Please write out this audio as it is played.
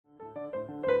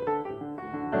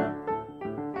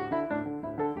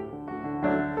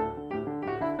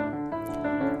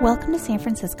Welcome to San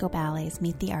Francisco Ballet's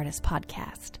Meet the Artist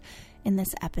podcast. In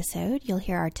this episode, you'll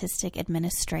hear artistic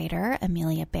administrator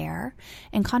Amelia Baer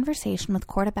in conversation with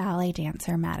Corps de Ballet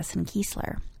dancer Madison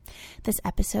Kiesler. This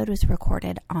episode was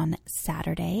recorded on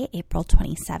Saturday, April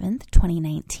 27th,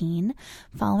 2019,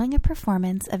 following a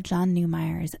performance of John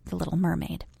Neumeier's The Little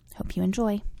Mermaid. Hope you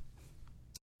enjoy.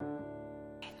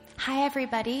 Hi,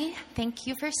 everybody. Thank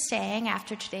you for staying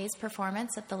after today's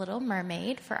performance of The Little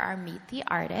Mermaid for our Meet the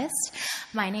Artist.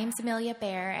 My name's Amelia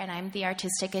Baer, and I'm the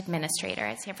artistic administrator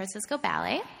at San Francisco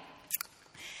Ballet.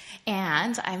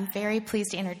 And I'm very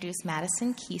pleased to introduce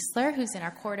Madison Kiesler, who's in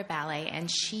our Corps de Ballet, and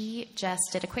she just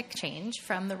did a quick change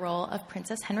from the role of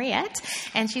Princess Henriette,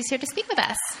 and she's here to speak with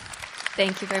us.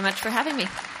 Thank you very much for having me.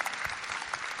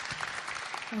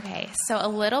 Okay, so I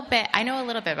know a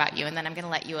little bit about you, and then I'm going to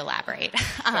let you elaborate.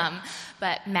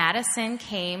 But Madison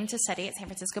came to study at San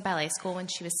Francisco Ballet School when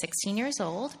she was 16 years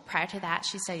old. Prior to that,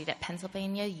 she studied at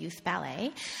Pennsylvania Youth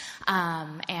Ballet.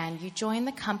 And you joined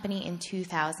the company in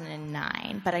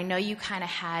 2009. But I know you kind of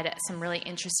had some really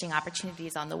interesting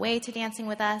opportunities on the way to dancing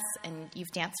with us, and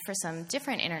you've danced for some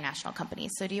different international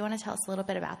companies. So do you want to tell us a little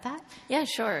bit about that? Yeah,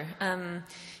 sure.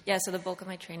 So the bulk of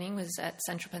my training was at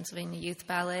Central Pennsylvania Youth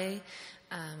Ballet,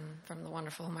 from the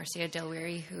wonderful Marcia Del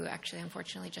Weary, who actually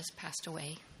unfortunately just passed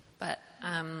away. But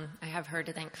I have her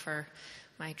to thank for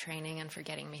my training and for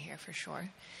getting me here for sure.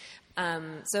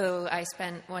 So I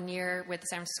spent 1 year with the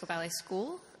San Francisco Ballet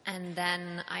School, and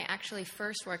then I actually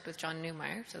first worked with John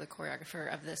Neumeier, so the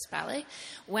choreographer of this ballet,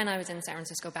 when I was in San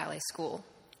Francisco Ballet School.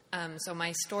 So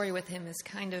my story with him is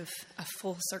kind of a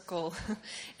full circle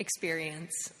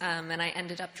experience. And I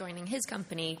ended up joining his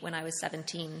company when I was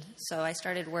 17. So I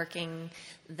started working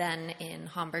then in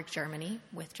Hamburg, Germany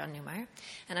with John Neumeier.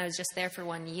 And I was just there for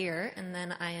 1 year. And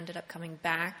then I ended up coming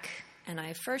back. And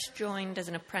I first joined as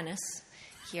an apprentice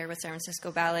here with San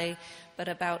Francisco Ballet. But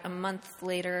about a month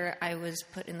later, I was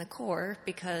put in the Corps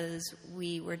because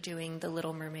we were doing The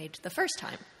Little Mermaid the first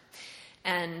time.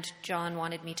 And John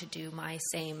wanted me to do my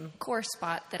same Corps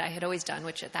spot that I had always done,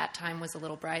 which at that time was a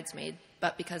Little Bridesmaid.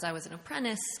 But because I was an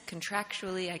apprentice,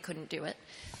 contractually, I couldn't do it.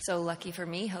 So lucky for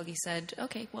me, Helgi said,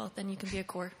 okay, well, then you can be a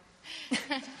Corps.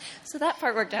 So that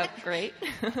part worked out great.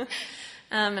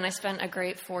 And I spent a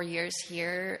great 4 years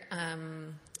here,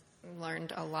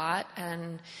 learned a lot,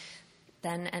 and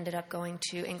then ended up going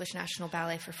to English National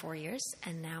Ballet for 4 years.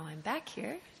 And now I'm back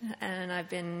here,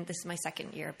 and this is my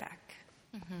second year back.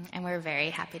 Mm-hmm. And we're very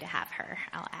happy to have her,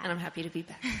 I'll add. And I'm happy to be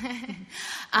back.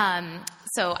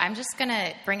 So I'm just going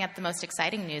to bring up the most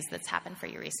exciting news that's happened for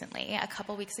you recently. A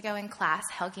couple weeks ago in class,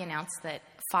 Helgi announced that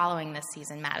following this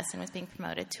season, Madison was being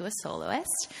promoted to a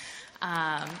soloist.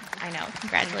 I know.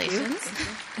 Congratulations.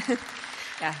 Thank you.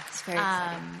 Yeah, it's very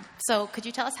exciting. So could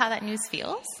you tell us how that news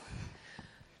feels?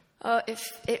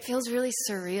 It feels really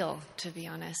surreal, to be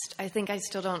honest. I think I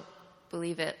still don't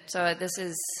believe it. So this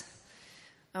is...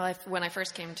 Well, when I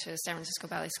first came to San Francisco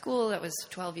Ballet School, that was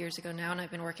 12 years ago now, and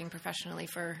I've been working professionally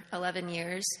for 11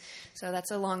 years. So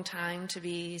that's a long time to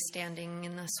be standing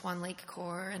in the Swan Lake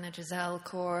Corps and a Giselle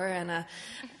Corps and a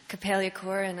Capella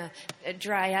Corps and a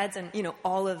Dryads and,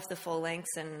 all of the full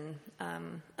lengths. And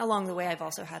along the way, I've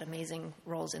also had amazing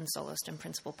roles in soloist and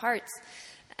principal parts.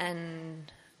 And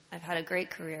I've had a great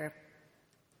career.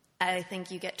 I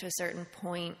think you get to a certain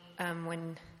point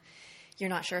when you're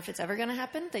not sure if it's ever going to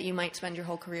happen, that you might spend your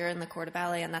whole career in the Corps de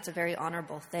Ballet, and that's a very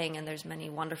honorable thing, and there's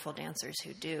many wonderful dancers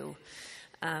who do.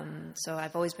 So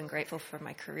I've always been grateful for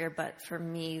my career, but for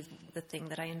me, the thing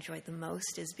that I enjoyed the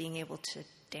most is being able to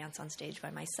dance on stage by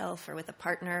myself or with a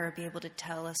partner, or be able to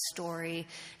tell a story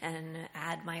and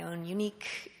add my own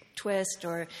unique twist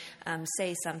or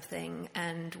say something.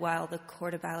 And while the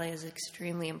Corps de Ballet is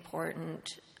extremely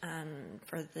important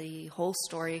for the whole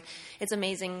story, it's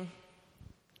amazing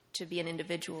to be an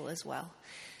individual as well.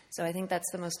 So I think that's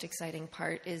the most exciting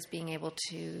part, is being able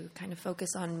to kind of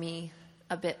focus on me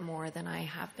a bit more than I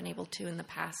have been able to in the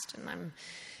past. And I'm,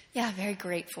 very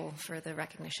grateful for the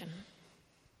recognition.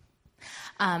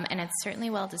 And it's certainly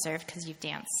well-deserved because you've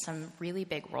danced some really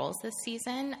big roles this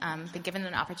season, been given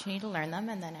an opportunity to learn them,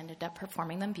 and then ended up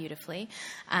performing them beautifully.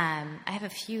 I have a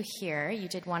few here. You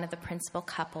did one of the principal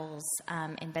couples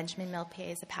in Benjamin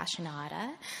Millepied's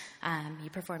Appassionata. You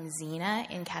performed Xena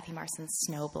in Kathy Marson's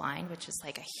Snowblind, which is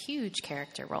like a huge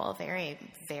character role, very,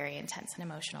 very intense and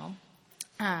emotional.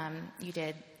 You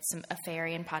did a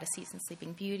fairy in Podyssey and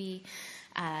Sleeping Beauty.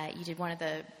 You did one of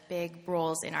the big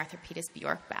roles in Arthur Pita's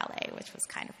Bjork Ballet, which was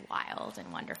kind of wild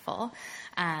and wonderful.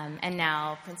 And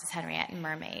now Princess Henriette and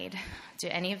Mermaid. Do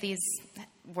any of these,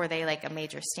 were they like a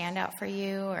major standout for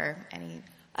you, or any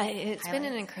It's been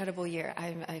an incredible year.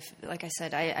 Like I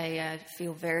said, I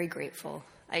feel very grateful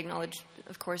I acknowledge,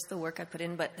 of course, the work I put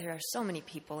in, but there are so many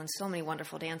people and so many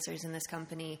wonderful dancers in this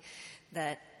company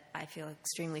that I feel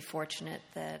extremely fortunate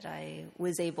that I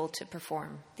was able to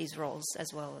perform these roles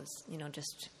as well as,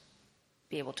 just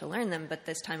be able to learn them, but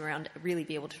this time around really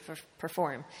be able to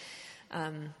perform.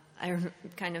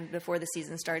 Kind of before the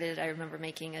season started, I remember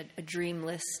making a dream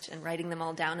list and writing them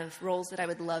all down of roles that I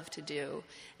would love to do.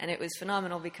 And it was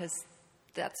phenomenal because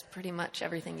that's pretty much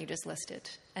everything you just listed.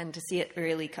 And to see it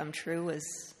really come true was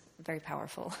very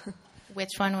powerful. Which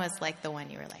one was like the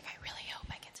one you were like, I really hope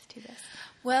I get to do this?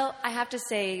 Well, I have to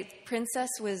say Princess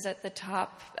was at the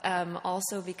top,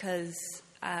 also because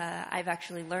I've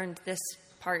actually learned this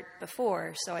part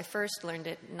before. So I first learned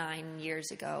it 9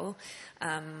 years ago.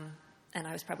 And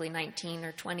I was probably 19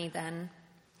 or 20 then.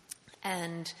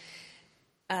 And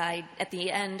at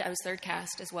the end, I was third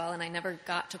cast as well, and I never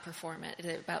got to perform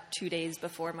it. About 2 days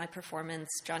before my performance,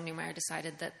 John Neumeier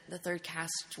decided that the third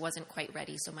cast wasn't quite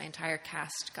ready, so my entire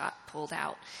cast got pulled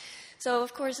out. So,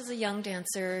 of course, as a young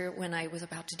dancer, when I was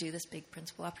about to do this big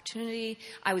principal opportunity,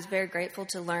 I was very grateful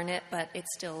to learn it, but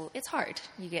it's hard.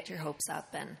 You get your hopes up.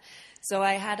 And so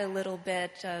I had a little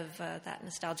bit of that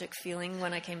nostalgic feeling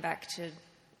when I came back to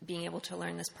being able to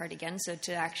learn this part again. So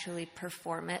to actually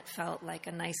perform it felt like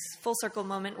a nice full circle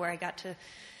moment where I got to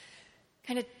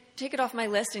kind of take it off my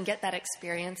list and get that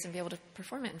experience and be able to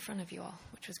perform it in front of you all,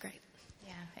 which was great.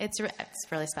 Yeah, it's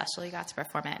really special. You got to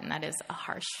perform it, and that is a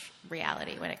harsh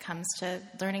reality when it comes to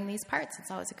learning these parts. It's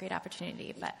always a great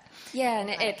opportunity, but yeah, and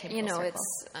it's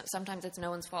sometimes it's no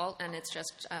one's fault, and it's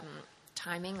just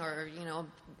timing or,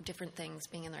 different things,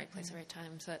 being in the right place at the right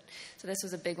time. So this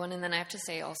was a big one. And then I have to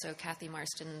say also Kathy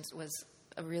Marston was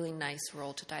a really nice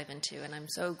role to dive into. And I'm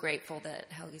so grateful that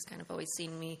Helge's kind of always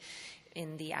seen me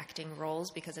in the acting roles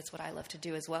because it's what I love to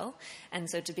do as well. And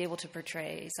so to be able to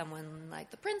portray someone like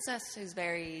the princess who's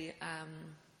very...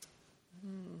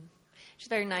 she's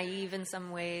very naive in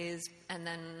some ways, and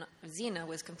then Xena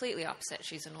was completely opposite.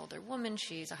 She's an older woman,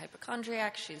 she's a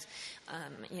hypochondriac, she's,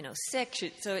 sick.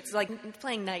 So it's like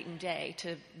playing night and day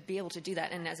to be able to do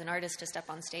that. And as an artist, to step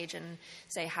on stage and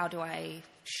say, how do I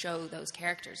show those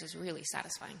characters is really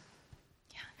satisfying.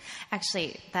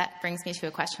 Actually, that brings me to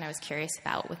a question I was curious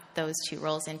about with those two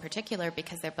roles in particular,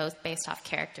 because they're both based off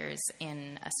characters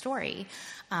in a story.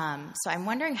 So I'm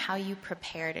wondering how you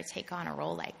prepare to take on a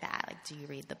role like that. Like, do you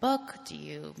read the book?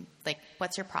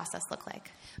 What's your process look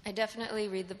like? I definitely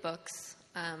read the books.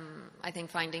 I think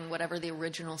finding whatever the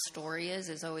original story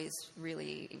is always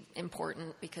really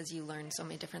important because you learn so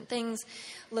many different things.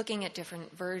 Looking at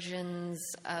different versions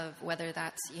of whether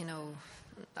that's,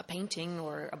 a painting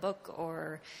or a book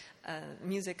or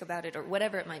music about it or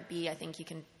whatever it might be, I think you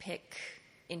can pick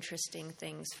interesting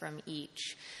things from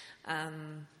each.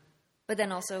 But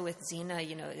then also with Xena,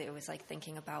 it was like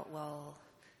thinking about, well,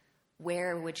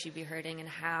 where would she be hurting and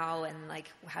how, and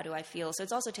how do I feel? So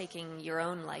it's also taking your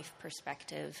own life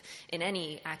perspective in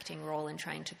any acting role and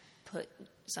trying to put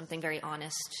something very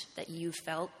honest that you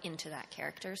felt into that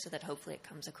character so that hopefully it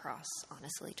comes across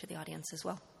honestly to the audience as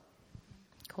well.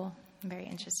 Cool. Very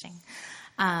interesting.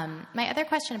 My other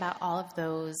question about all of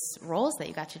those roles that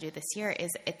you got to do this year is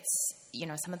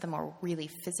some of them are really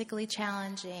physically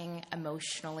challenging,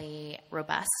 emotionally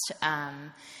robust,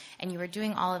 and you were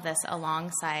doing all of this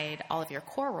alongside all of your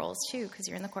core roles too, because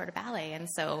you're in the corps de ballet, and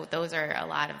so those are a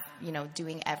lot of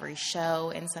doing every show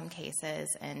in some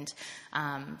cases, and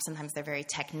sometimes they're very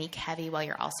technique heavy while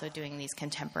you're also doing these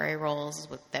contemporary roles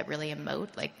that really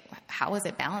emote. Like, how was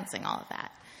it balancing all of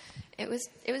that? It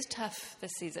was tough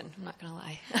this season, I'm not going to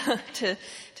lie,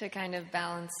 to kind of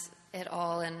balance it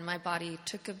all, and my body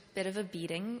took a bit of a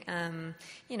beating.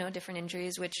 Different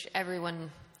injuries, which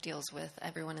everyone deals with.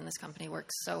 Everyone in this company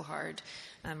works so hard,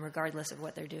 regardless of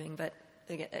what they're doing. But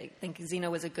I think Xena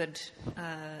was a good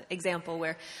example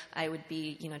where I would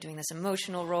be, doing this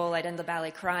emotional role. I'd end the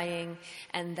ballet crying,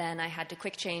 and then I had to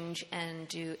quick change and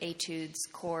do etudes,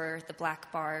 core, the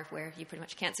black bar, where you pretty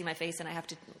much can't see my face, and I have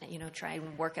to, try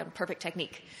and work out a perfect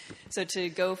technique. So to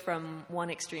go from one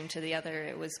extreme to the other,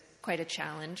 it was quite a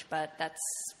challenge, but that's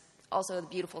also the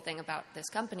beautiful thing about this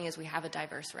company is we have a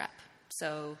diverse rep.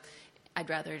 So I'd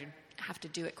rather have to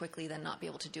do it quickly than not be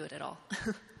able to do it at all.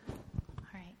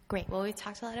 Great. Well, we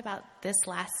talked a lot about this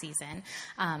last season.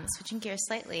 Switching gears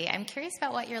slightly, I'm curious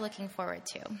about what you're looking forward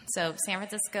to. So San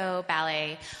Francisco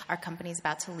Ballet, our company's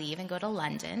about to leave and go to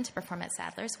London to perform at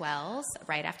Sadler's Wells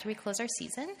right after we close our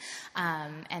season.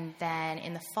 And then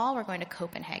in the fall, we're going to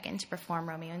Copenhagen to perform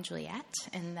Romeo and Juliet.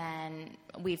 And then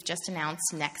we've just announced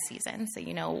next season. So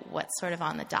you know what's sort of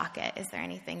on the docket. Is there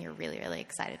anything you're really, really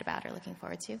excited about or looking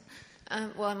forward to?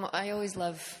 I always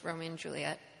love Romeo and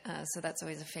Juliet. So that's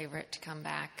always a favorite to come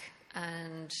back.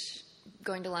 and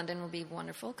going to London will be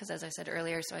wonderful because, as I said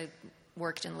earlier, so I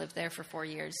worked and lived there for 4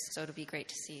 years, so it'll be great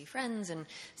to see friends. And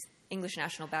English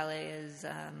National Ballet is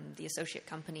the associate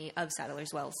company of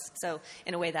Sadler's Wells, so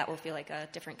in a way that will feel like a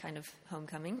different kind of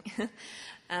homecoming.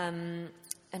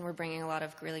 And we're bringing a lot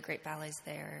of really great ballets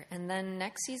there. And then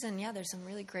next season, there's some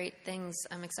really great things.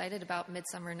 I'm excited about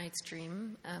Midsummer Night's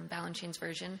Dream, Balanchine's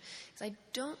version, because I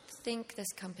don't think this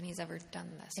company's ever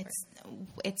done this.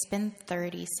 It's been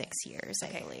 36 years,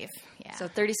 I believe. Yeah. So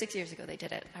 36 years ago they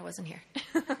did it. I wasn't here.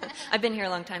 I've been here a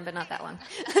long time, but not that long.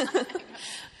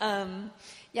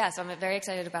 So I'm very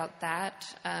excited about that.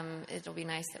 It'll be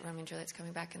nice that Romeo and Juliet's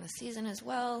coming back in the season as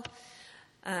well.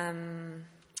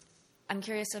 I'm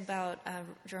curious about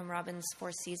Jerome Robbins'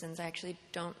 Four Seasons. I actually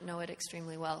don't know it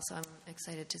extremely well, so I'm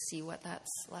excited to see what that's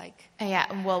like.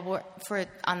 Yeah, well,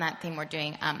 on that theme, we're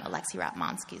doing Alexei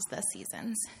Ratmansky's The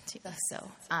Seasons, too. So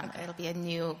it'll be a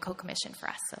new co-commission for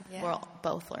us, so we'll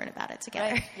both learn about it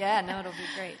together. Right. Yeah, no, it'll be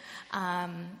great.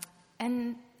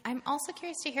 And I'm also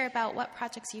curious to hear about what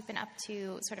projects you've been up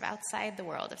to sort of outside the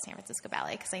world of San Francisco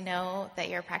Ballet, because I know that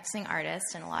you're a practicing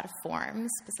artist in a lot of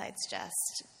forms besides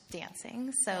just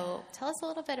dancing. So tell us a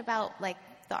little bit about like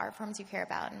the art forms you care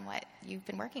about and what you've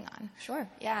been working on. Sure.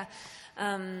 Yeah.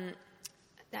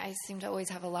 I seem to always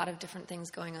have a lot of different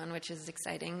things going on, which is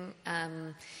exciting.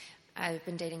 I've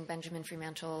been dating Benjamin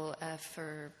Fremantle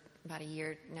for about a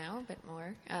year now, a bit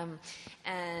more.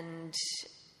 And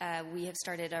we have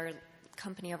started our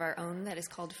company of our own that is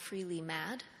called Freely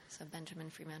Mad. So Benjamin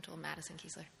Fremantle, Madison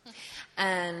Kiesler.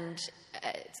 And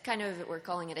it's kind of, we're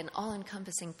calling it an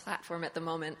all-encompassing platform at the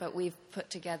moment, but we've put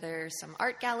together some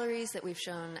art galleries that we've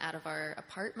shown out of our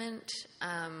apartment.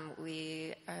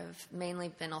 We have mainly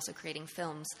been also creating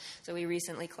films. So we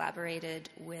recently collaborated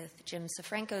with Jim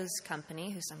Safranco's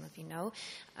company, who some of you know,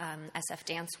 SF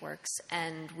Dance Works,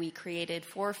 and we created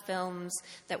 4 films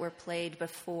that were played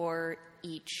before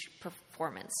each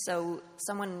performance. So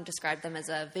someone described them as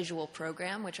a visual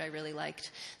program, which I really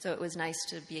liked. So it was nice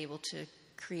to be able to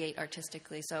create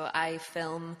artistically. So I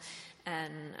film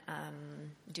and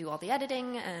do all the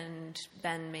editing, and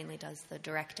Ben mainly does the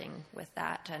directing with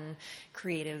that and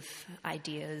creative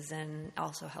ideas, and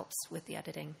also helps with the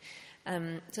editing.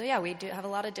 We do have a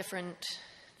lot of different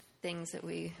things that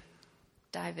we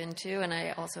dive into, and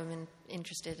I also am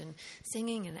interested in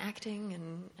singing and acting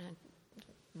and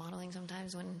modeling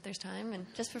sometimes when there's time, and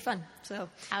just for fun. So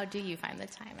how do you find the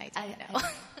time? I don't know.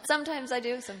 Sometimes I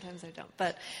do, sometimes I don't.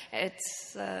 But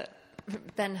it's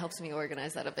Ben helps me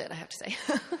organize that a bit, I have to say.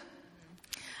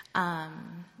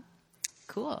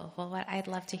 Cool. Well, what I'd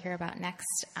love to hear about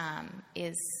next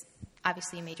is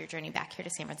obviously you made your journey back here to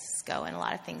San Francisco, and a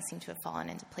lot of things seem to have fallen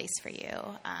into place for you.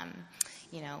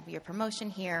 Your promotion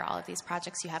here, all of these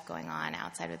projects you have going on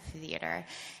outside of the theater.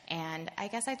 And I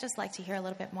guess I'd just like to hear a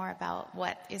little bit more about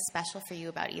what is special for you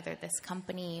about either this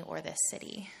company or this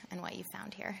city and what you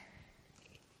found here.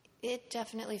 It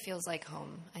definitely feels like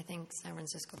home. I think San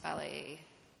Francisco Ballet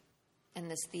and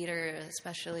this theater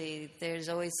especially, there's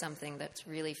always something that's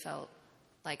really felt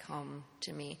like home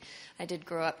to me. I did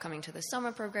grow up coming to the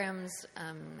summer programs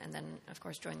and then, of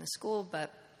course, joined the school,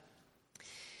 but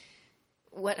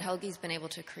what Helgi's been able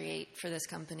to create for this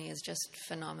company is just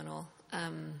phenomenal.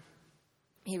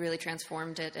 He really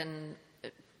transformed it, and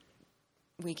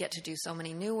we get to do so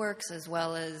many new works as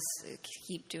well as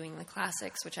keep doing the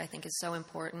classics, which I think is so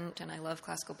important, and I love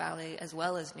classical ballet as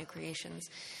well as new creations.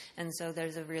 And so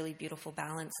there's a really beautiful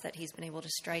balance that he's been able to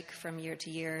strike from year to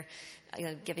year,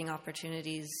 giving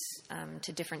opportunities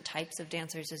to different types of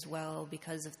dancers as well,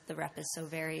 because the rep is so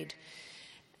varied.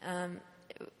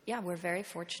 We're very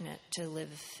fortunate to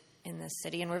live in this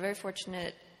city, and we're very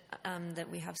fortunate that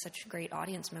we have such great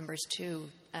audience members too.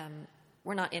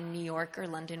 We're not in New York or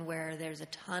London where there's a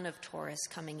ton of tourists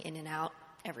coming in and out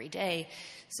every day.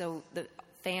 So the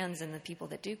fans and the people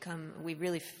that do come, we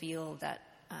really feel that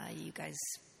you guys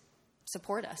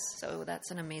support us. So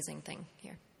that's an amazing thing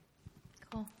here.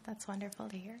 Cool. That's wonderful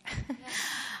to hear.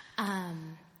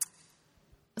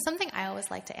 Something I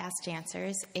always like to ask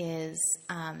dancers is,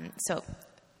 so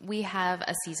we have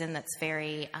a season that's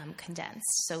very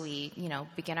condensed. So we,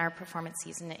 begin our performance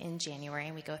season in January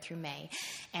and we go through May.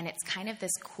 And it's kind of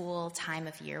this cool time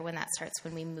of year when that starts,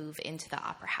 when we move into the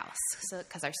Opera House. So,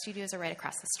 because our studios are right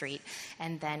across the street.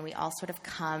 And then we all sort of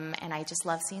come, and I just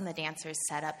love seeing the dancers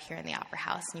set up here in the Opera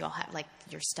House. And you all have,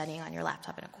 you're studying on your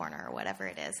laptop in a corner or whatever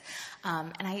it is.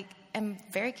 And I am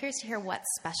very curious to hear what's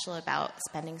special about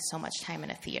spending so much time in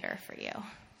a theater for you.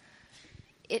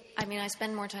 I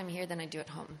spend more time here than I do at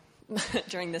home.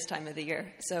 during this time of the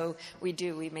year. So we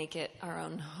make it our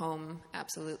own home,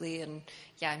 absolutely. And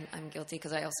yeah, I'm guilty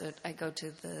because I go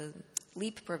to the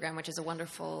LEAP program, which is a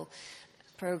wonderful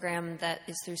program that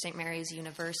is through St. Mary's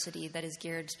University that is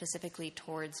geared specifically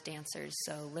towards dancers,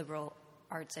 so liberal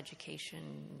arts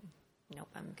education. Nope,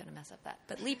 I'm going to mess up that.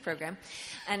 But LEAP program.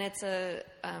 And it's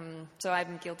so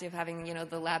I'm guilty of having,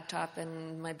 the laptop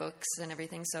and my books and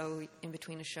everything. So in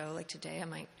between a show like today, I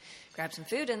might grab some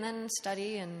food and then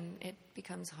study, and it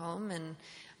becomes home. And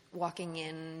walking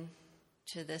in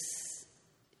to this,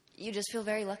 you just feel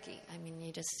very lucky. I mean,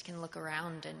 you just can look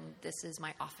around and this is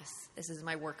my office. This is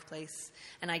my workplace.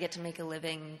 And I get to make a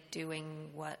living doing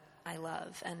what I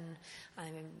love. And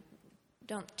I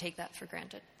don't take that for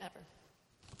granted, ever.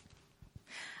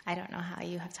 I don't know how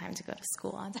you have time to go to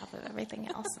school on top of everything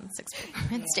else and 6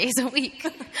 performance days a week,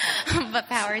 but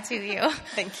power to you.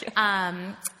 Thank you.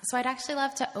 So I'd actually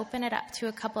love to open it up to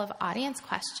a couple of audience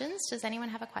questions. Does anyone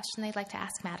have a question they'd like to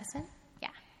ask Madison? Yeah.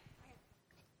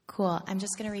 Cool. I'm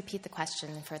just going to repeat the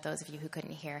question for those of you who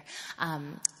couldn't hear.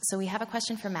 So we have a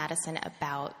question for Madison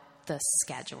about the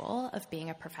schedule of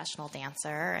being a professional dancer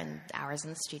and hours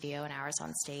in the studio and hours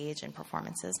on stage and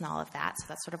performances and all of that. So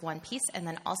that's sort of one piece. And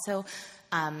then also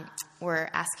we're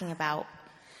asking about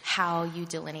how you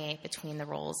delineate between the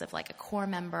roles of like a core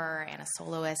member and a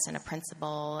soloist and a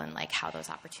principal, and like how those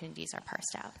opportunities are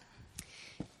parsed out.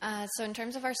 So in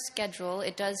terms of our schedule,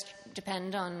 it does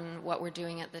depend on what we're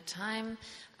doing at the time.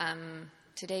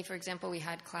 Today, for example, we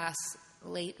had class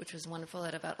late, which was wonderful,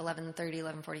 at about 11:30,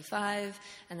 11:45,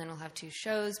 and then we'll have 2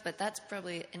 shows, but that's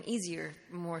probably an easier,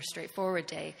 more straightforward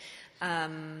day.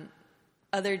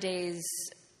 Other days,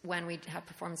 when we have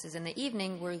performances in the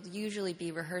evening, we'll usually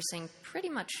be rehearsing pretty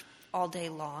much all day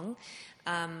long,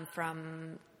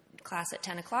 from class at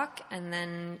 10 o'clock, and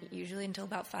then usually until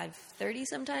about 5:30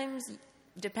 sometimes,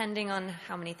 depending on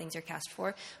how many things you're cast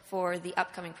for the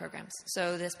upcoming programs.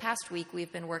 So this past week, we've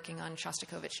been working on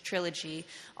Shostakovich Trilogy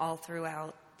all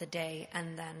throughout the day,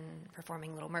 and then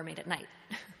performing Little Mermaid at night.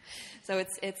 So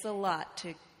it's a lot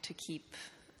to keep.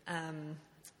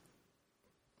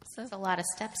 So it's a lot of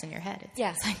steps in your head.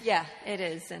 Yes, yeah, it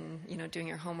is. And, doing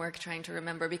your homework, trying to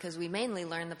remember, because we mainly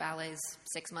learned the ballets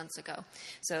 6 months ago.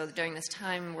 So during this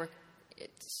time,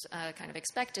 it's kind of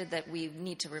expected that we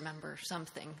need to remember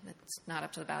something. It's not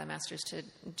up to the ballet masters to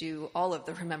do all of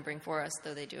the remembering for us,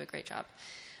 though they do a great job.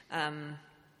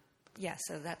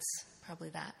 So that's probably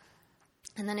that.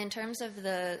 And then in terms of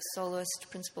the soloist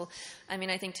principal,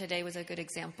 I think today was a good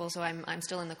example. So I'm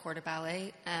still in the corps de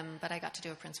ballet, but I got to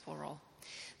do a principal role.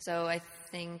 So I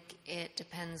think it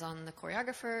depends on the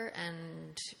choreographer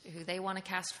and who they want to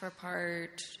cast for a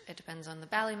part. It depends on the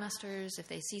ballet masters, if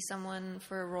they see someone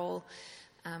for a role.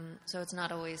 So it's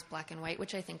not always black and white,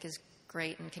 which I think is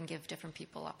great and can give different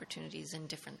people opportunities in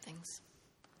different things.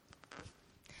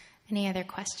 Any other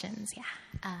questions?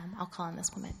 Yeah. I'll call on this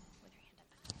woman.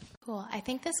 Cool. I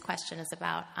think this question is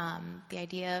about the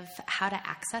idea of how to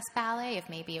access ballet if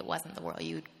maybe it wasn't the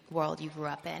world you grew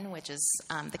up in, which is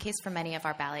the case for many of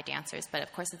our ballet dancers, but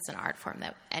of course it's an art form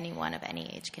that anyone of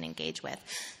any age can engage with.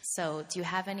 So do you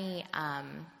have any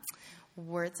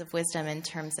words of wisdom in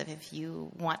terms of if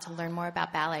you want to learn more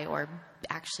about ballet or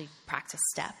actually practice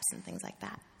steps and things like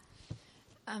that?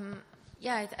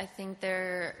 I think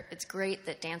it's great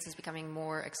that dance is becoming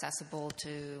more accessible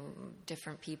to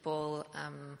different people.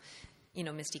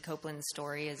 Misty Copeland's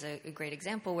story is a great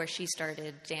example where she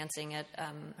started dancing at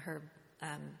her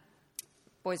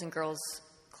Boys and Girls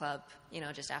Club,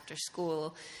 just after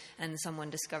school, and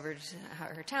someone discovered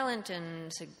her talent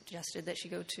and suggested that she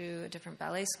go to a different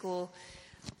ballet school.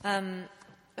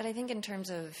 But I think in terms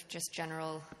of just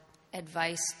general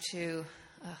advice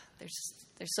there's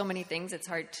so many things, it's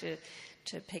hard to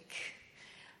pick.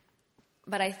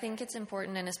 But I think it's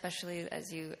important, and especially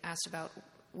as you asked about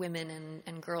women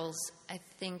and girls, I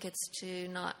think it's to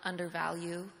not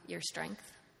undervalue your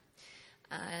strength.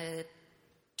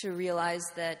 To realize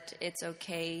that it's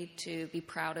okay to be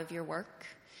proud of your work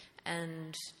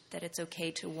and that it's okay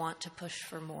to want to push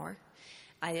for more.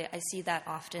 I see that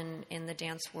often in the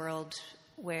dance world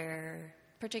where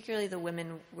particularly the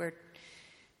women, we're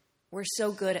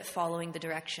so good at following the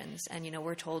directions, and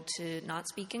we're told to not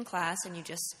speak in class and you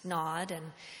just nod.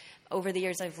 And over the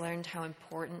years I've learned how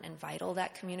important and vital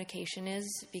that communication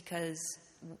is, because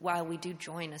while we do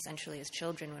join essentially as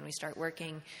children when we start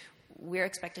working, we're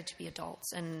expected to be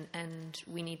adults, and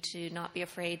we need to not be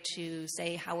afraid to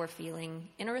say how we're feeling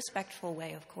in a respectful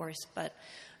way, of course, but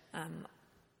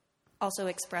also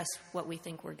express what we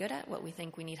think we're good at, what we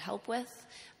think we need help with.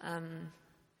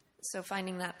 So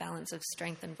finding that balance of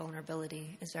strength and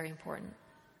vulnerability is very important.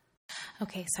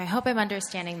 Okay, so I hope I'm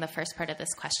understanding the first part of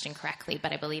this question correctly,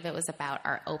 but I believe it was about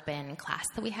our open class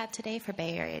that we had today for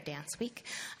Bay Area Dance Week.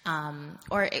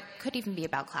 Or it could even be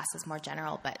about classes more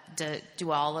general, but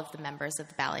do all of the members of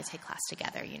the ballet take class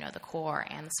together, the corps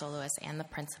and the soloists and the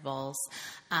principals?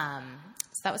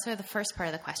 So that was sort of the first part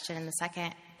of the question. And the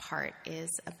second part is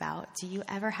about, do you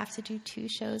ever have to do 2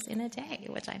 shows in a day?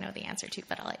 Which I know the answer to,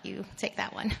 but I'll let you take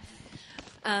that one.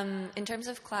 In terms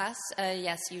of class,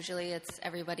 yes, usually it's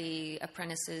everybody,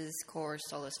 apprentices, corps,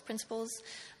 soloists, principals,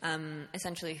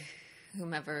 essentially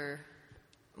whomever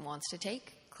wants to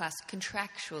take class.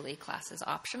 Contractually, class is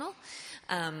optional,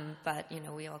 but,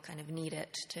 we all kind of need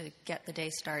it to get the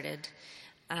day started.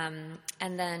 And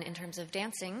then in terms of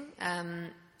dancing,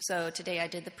 so today I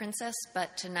did the princess,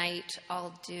 but tonight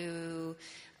I'll do,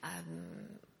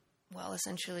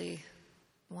 essentially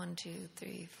 1, 2,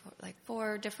 3, 4,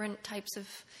 4 different types of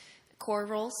corps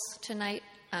roles tonight.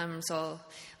 So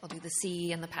I'll do the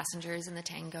sea and the passengers and the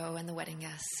tango and the wedding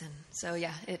guests. And so,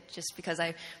 yeah, it just because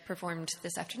I performed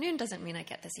this afternoon doesn't mean I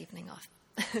get this evening off.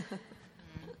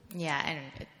 Yeah, and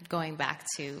going back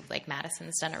to,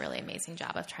 Madison's done a really amazing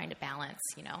job of trying to balance,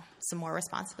 some more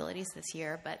responsibilities this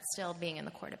year, but still being in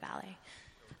the Corps de Ballet.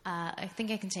 I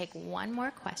think I can take one more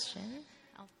question.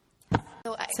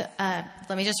 So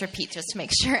let me just repeat just to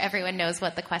make sure everyone knows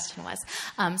what the question was.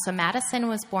 So Madison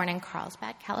was born in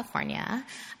Carlsbad, California.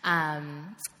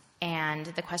 And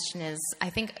the question is, I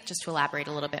think, just to elaborate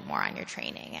a little bit more on your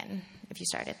training and if you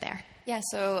started there. Yeah,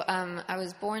 so I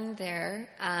was born there,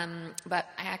 but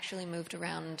I actually moved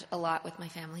around a lot with my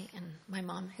family and my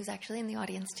mom, who's actually in the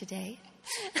audience today.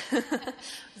 I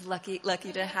was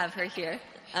lucky to have her here.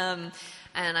 And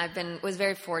was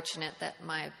very fortunate that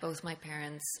both my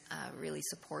parents really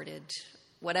supported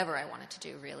whatever I wanted to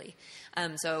do, really.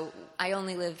 So I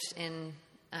only lived in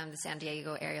the San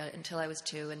Diego area until I was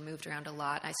 2 and moved around a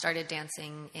lot. I started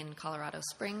dancing in Colorado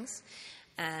Springs,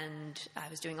 and I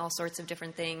was doing all sorts of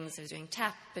different things. I was doing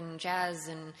tap and jazz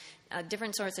and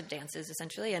different sorts of dances,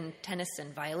 essentially, and tennis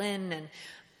and violin. And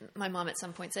my mom at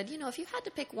some point said, if you had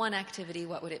to pick one activity,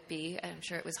 what would it be? I'm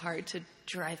sure it was hard to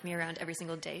drive me around every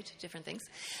single day to different things.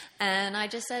 And I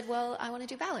just said, well, I want to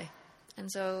do ballet.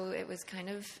 And so it was kind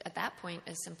of, at that point,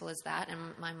 as simple as that. And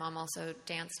my mom also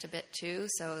danced a bit, too,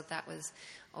 so that was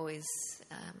always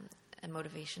a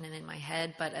motivation and in my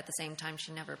head. But at the same time,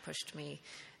 she never pushed me.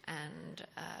 And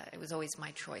it was always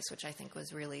my choice, which I think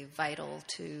was really vital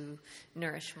to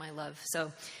nourish my love.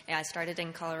 So yeah, I started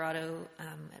in Colorado at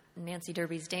Nancy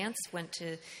Derby's Dance, went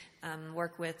to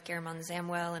work with Garamond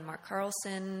Zamwell and Mark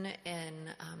Carlson in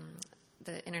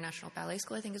the International Ballet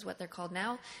School, I think is what they're called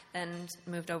now, then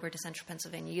moved over to Central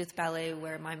Pennsylvania Youth Ballet,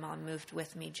 where my mom moved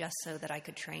with me just so that I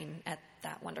could train at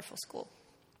that wonderful school.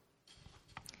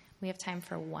 We have time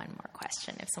for one more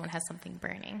question if someone has something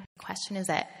burning. The question is,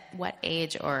 at what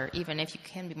age, or even if you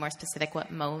can be more specific, what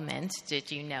moment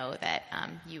did you know that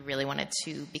you really wanted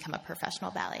to become a professional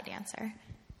ballet dancer?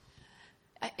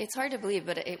 It's hard to believe,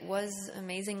 but it was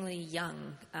amazingly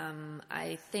young.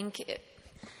 I think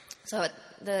so at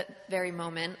the very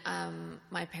moment,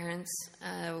 my parents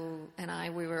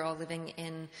and we were all living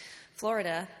in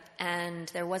Florida, and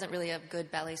there wasn't really a good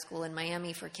ballet school in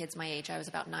Miami for kids my age. I was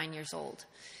about 9 years old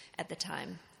at the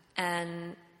time.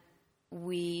 And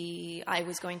I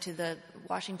was going to the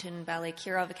Washington Ballet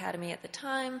Kirov Academy at the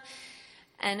time.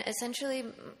 And essentially,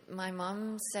 my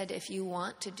mom said, if you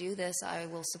want to do this, I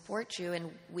will support you,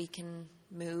 and we can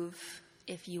move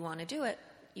if you want to do it.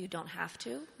 You don't have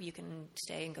to. You can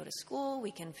stay and go to school.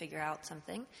 We can figure out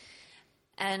something.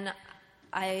 And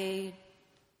I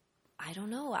don't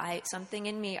know. Something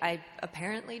in me, I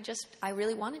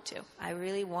really wanted to. I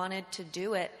really wanted to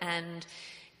do it. And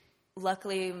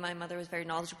luckily, my mother was very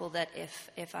knowledgeable that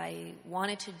if I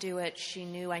wanted to do it, she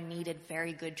knew I needed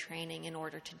very good training in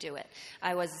order to do it.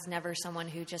 I was never someone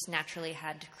who just naturally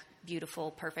had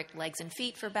beautiful, perfect legs and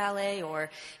feet for ballet, or,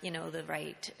 the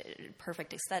right,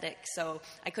 perfect aesthetic. So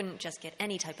I couldn't just get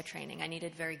any type of training. I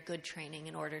needed very good training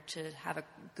in order to have a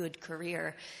good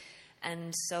career.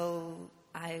 And so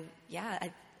I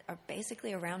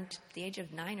basically around the age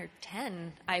of 9 or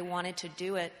 10, I wanted to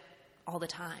do it all the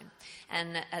time.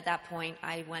 And at that point,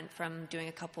 I went from doing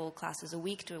a couple classes a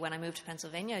week to, when I moved to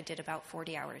Pennsylvania, I did about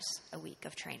 40 hours a week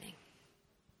of training.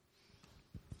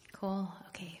 Cool.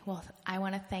 Okay. Well, I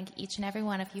want to thank each and every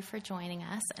one of you for joining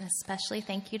us, and especially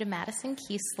thank you to Madison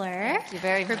Kiesler Thank you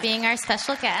very much for being our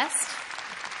special guest.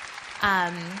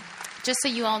 Just so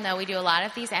you all know, we do a lot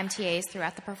of these MTAs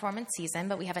throughout the performance season,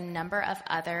 but we have a number of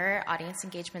other audience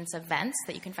engagements events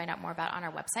that you can find out more about on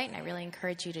our website, and I really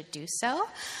encourage you to do so.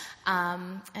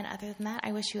 And other than that,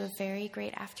 I wish you a very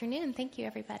great afternoon. Thank you,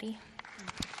 everybody.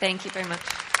 Thank you very much.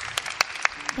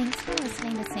 Thanks for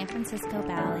listening to San Francisco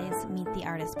Ballet's Meet the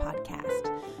Artist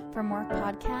podcast. For more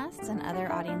podcasts and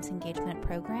other audience engagement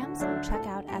programs, check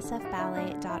out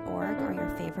sfballet.org or your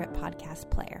favorite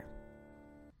podcast player.